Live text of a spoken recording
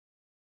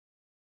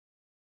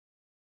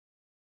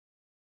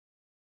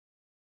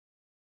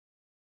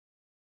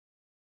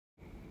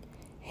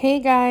Hey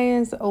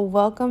guys,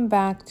 welcome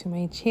back to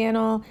my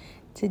channel.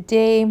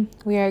 Today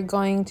we are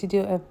going to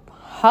do a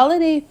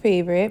holiday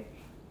favorite,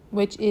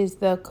 which is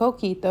the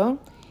Coquito.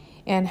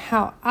 And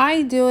how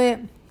I do it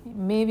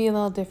may be a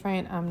little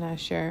different, I'm not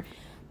sure.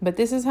 But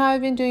this is how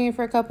I've been doing it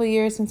for a couple of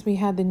years since we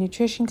had the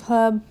nutrition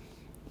club.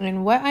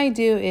 And what I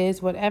do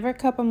is whatever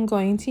cup I'm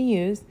going to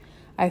use,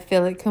 I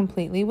fill it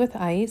completely with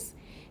ice.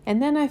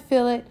 And then I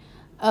fill it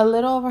a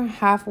little over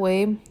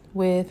halfway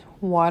with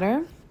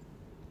water.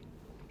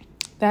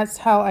 That's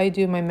how I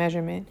do my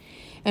measurement.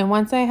 And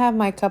once I have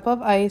my cup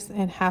of ice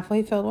and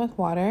halfway filled with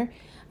water,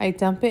 I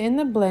dump it in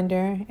the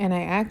blender and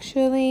I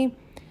actually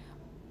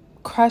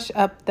crush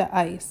up the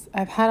ice.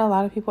 I've had a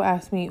lot of people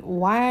ask me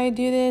why I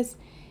do this.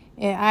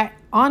 And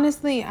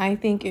I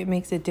think it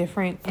makes a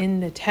difference in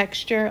the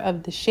texture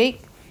of the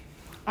shake.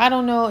 I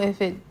don't know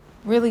if it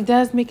really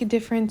does make a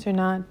difference or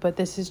not, but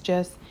this is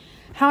just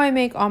how I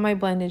make all my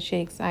blended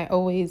shakes. I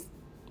always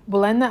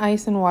blend the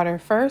ice and water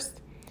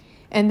first,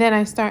 and then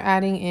I start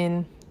adding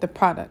in the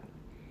product.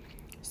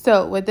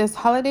 So with this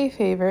holiday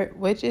favorite,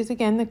 which is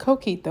again the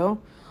Coquito,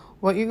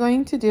 what you're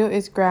going to do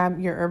is grab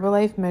your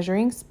Herbalife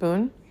measuring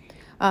spoon.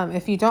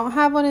 If you don't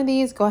have one of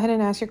these, go ahead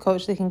and ask your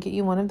coach. They can get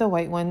you one of the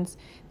white ones.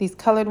 These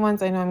colored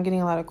ones, I know I'm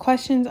getting a lot of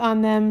questions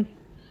on them.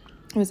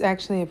 It was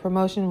actually a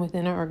promotion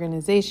within our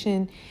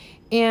organization,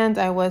 and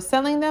I was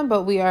selling them,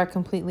 but we are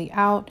completely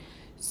out.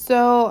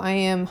 So I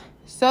am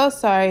so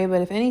sorry,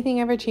 but if anything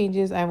ever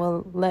changes, I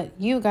will let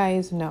you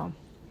guys know.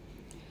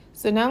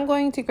 So now I'm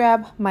going to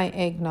grab my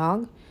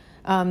eggnog.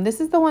 This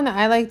is the one that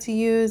I like to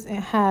use. It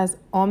has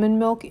almond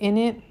milk in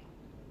it,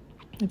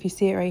 if you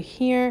see it right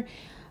here.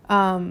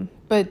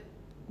 But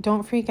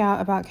don't freak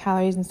out about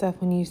calories and stuff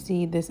when you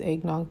see this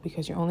eggnog,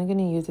 because you're only going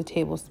to use a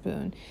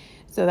tablespoon.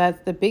 So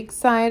that's the big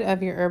side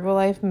of your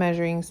Herbalife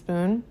measuring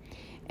spoon.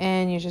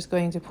 And you're just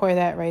going to pour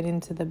that right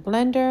into the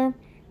blender.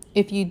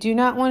 If you do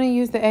not want to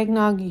use the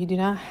eggnog, you do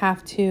not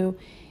have to.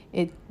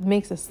 It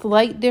makes a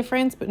slight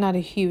difference, but not a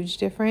huge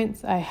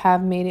difference. I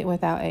have made it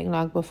without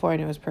eggnog before,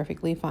 and it was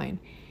perfectly fine.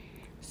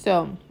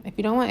 So if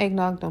you don't want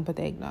eggnog, don't put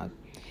the eggnog.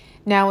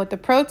 Now with the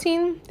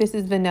protein, this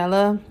is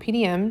vanilla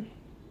PDM.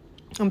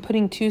 I'm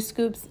putting 2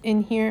 scoops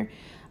in here.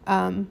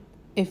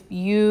 If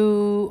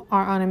you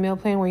are on a meal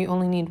plan where you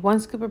only need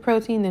 1 scoop of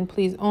protein, then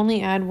please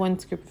only add 1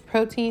 scoop of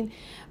protein.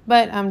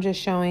 But I'm just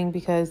showing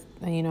because,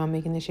 I'm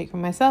making the shake for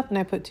myself, and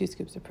I put 2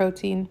 scoops of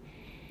protein.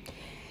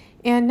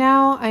 And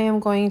now I am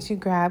going to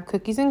grab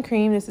cookies and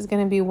cream. This is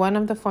going to be one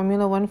of the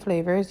Formula 1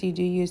 flavors. You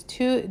do use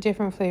 2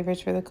 different flavors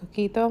for the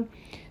Coquito.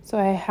 So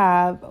I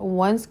have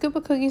 1 scoop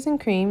of cookies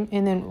and cream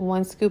and then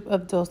 1 scoop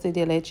of dulce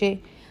de leche.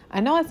 I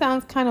know it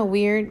sounds kind of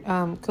weird,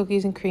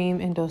 cookies and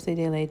cream and dulce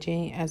de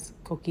leche as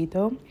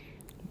Coquito,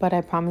 but I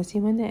promise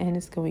you in the end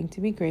it's going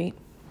to be great.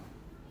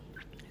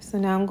 So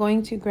now I'm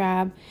going to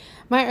grab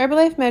my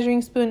Herbalife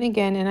measuring spoon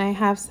again, and I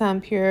have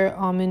some pure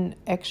almond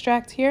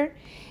extract here.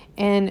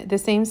 And the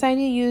same side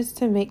you use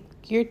to make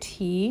your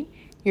tea,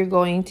 you're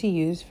going to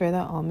use for the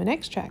almond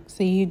extract.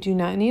 So you do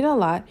not need a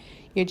lot.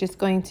 You're just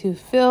going to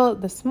fill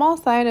the small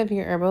side of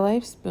your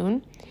Herbalife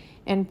spoon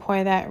and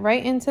pour that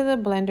right into the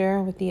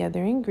blender with the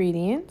other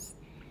ingredients.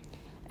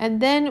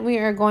 And then we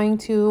are going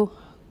to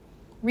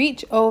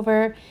reach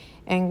over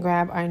and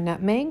grab our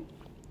nutmeg.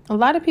 A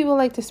lot of people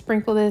like to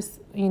sprinkle this,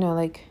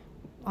 like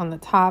on the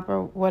top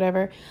or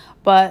whatever,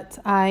 but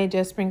I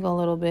just sprinkle a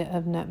little bit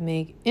of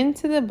nutmeg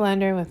into the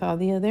blender with all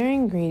the other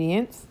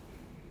ingredients.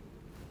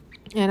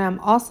 And I'm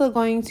also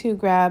going to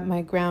grab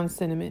my ground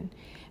cinnamon.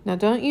 Now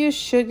don't use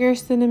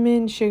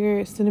cinnamon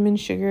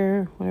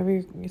sugar,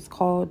 whatever it's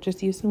called.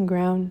 Just use some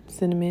ground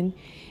cinnamon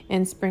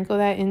and sprinkle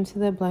that into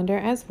the blender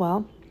as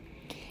well.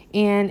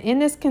 And in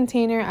this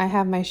container, I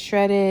have my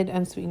shredded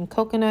unsweetened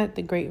coconut,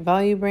 the Great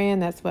Value brand.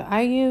 That's what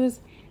I use.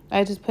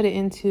 I just put it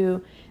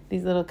into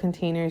these little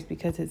containers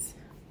because it's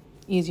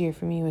easier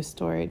for me with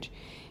storage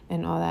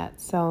and all that.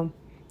 So,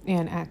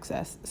 and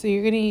access. So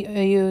you're going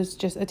to use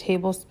just a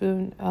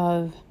tablespoon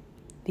of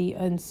the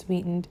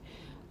unsweetened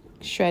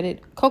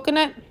shredded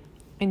coconut,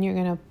 and you're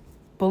going to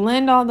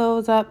blend all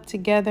those up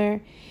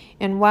together.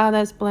 And while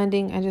that's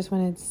blending, I just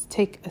want to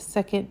take a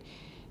second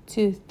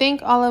to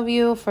thank all of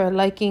you for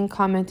liking,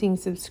 commenting,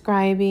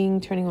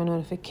 subscribing, turning on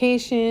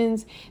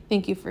notifications.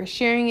 Thank you for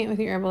sharing it with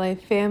your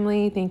Herbalife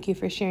family. Thank you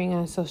for sharing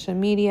on social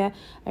media.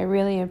 I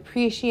really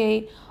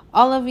appreciate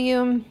all of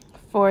you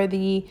for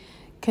the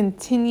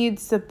continued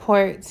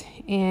support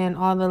and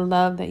all the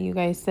love that you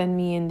guys send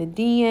me in the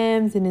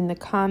DMs and in the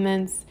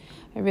comments.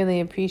 I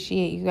really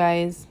appreciate you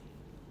guys.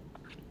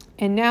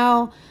 And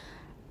now,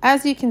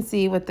 as you can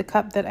see with the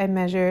cup that I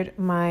measured,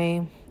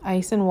 my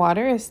ice and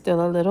water is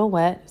still a little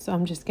wet. So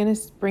I'm just going to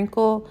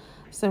sprinkle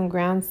some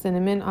ground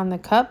cinnamon on the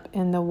cup,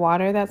 and the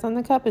water that's on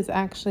the cup is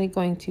actually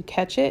going to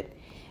catch it.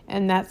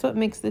 And that's what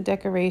makes the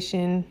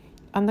decoration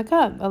on the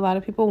cup. A lot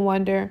of people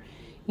wonder,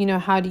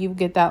 how do you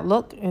get that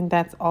look? And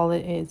that's all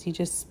it is. You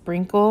just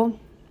sprinkle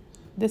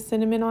the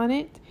cinnamon on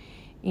it,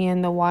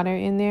 and the water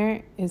in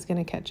there is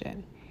going to catch it.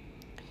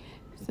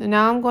 So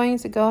now I'm going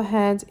to go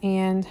ahead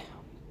and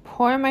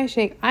pour my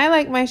shake. I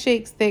like my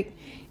shakes thick.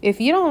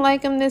 If you don't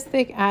like them this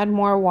thick, add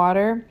more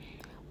water.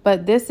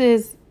 But this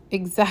is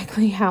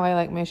exactly how I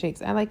like my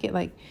shakes. I like it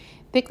like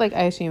thick like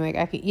ice cream. Like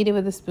I could eat it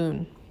with a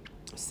spoon.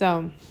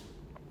 So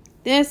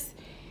this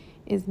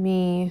is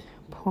me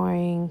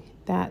pouring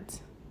that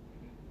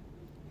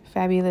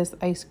fabulous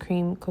ice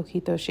cream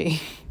Coquito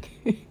Shake.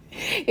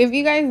 If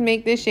you guys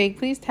make this shake,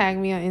 please tag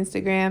me on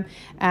Instagram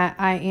at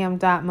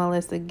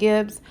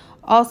iam.melissagibbs.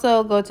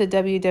 Also, go to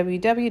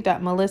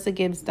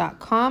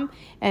www.melissagibbs.com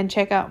and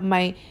check out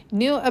my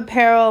new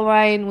apparel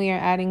line. We are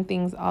adding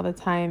things all the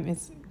time.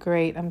 It's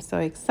great. I'm so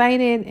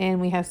excited,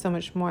 and we have so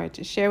much more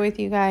to share with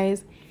you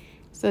guys.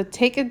 So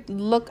take a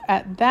look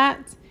at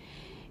that.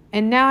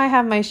 And now I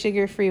have my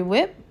sugar-free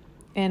whip,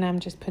 and I'm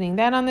just putting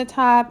that on the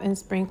top and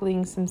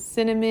sprinkling some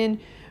cinnamon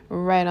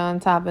right on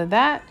top of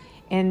that.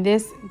 And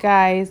this,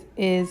 guys,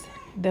 is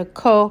the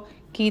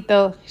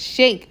Coquito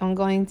Shake. I'm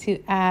going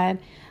to add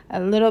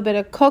a little bit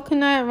of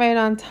coconut right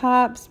on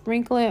top,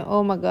 sprinkle it.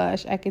 Oh my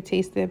gosh, I could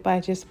taste it by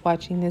just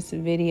watching this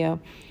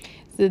video.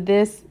 So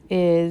this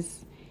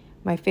is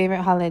my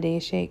favorite holiday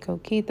shake,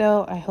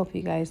 Coquito. I hope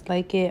you guys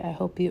like it. I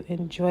hope you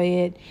enjoy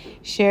it.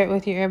 Share it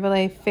with your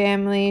Herbalife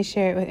family.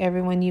 Share it with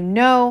everyone you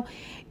know.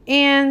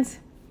 And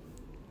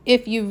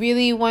if you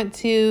really want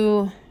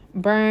to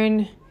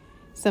burn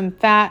some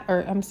fat,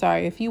 or I'm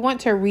sorry, if you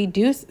want to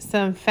reduce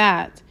some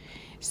fat,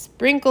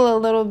 sprinkle a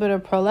little bit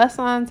of Prolesa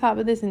on top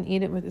of this and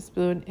eat it with a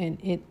spoon, and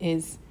it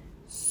is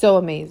so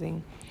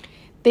amazing.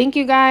 Thank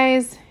you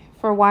guys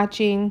for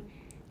watching.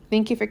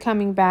 Thank you for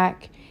coming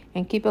back,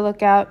 and keep a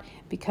lookout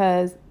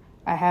because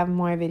I have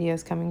more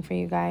videos coming for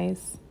you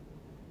guys.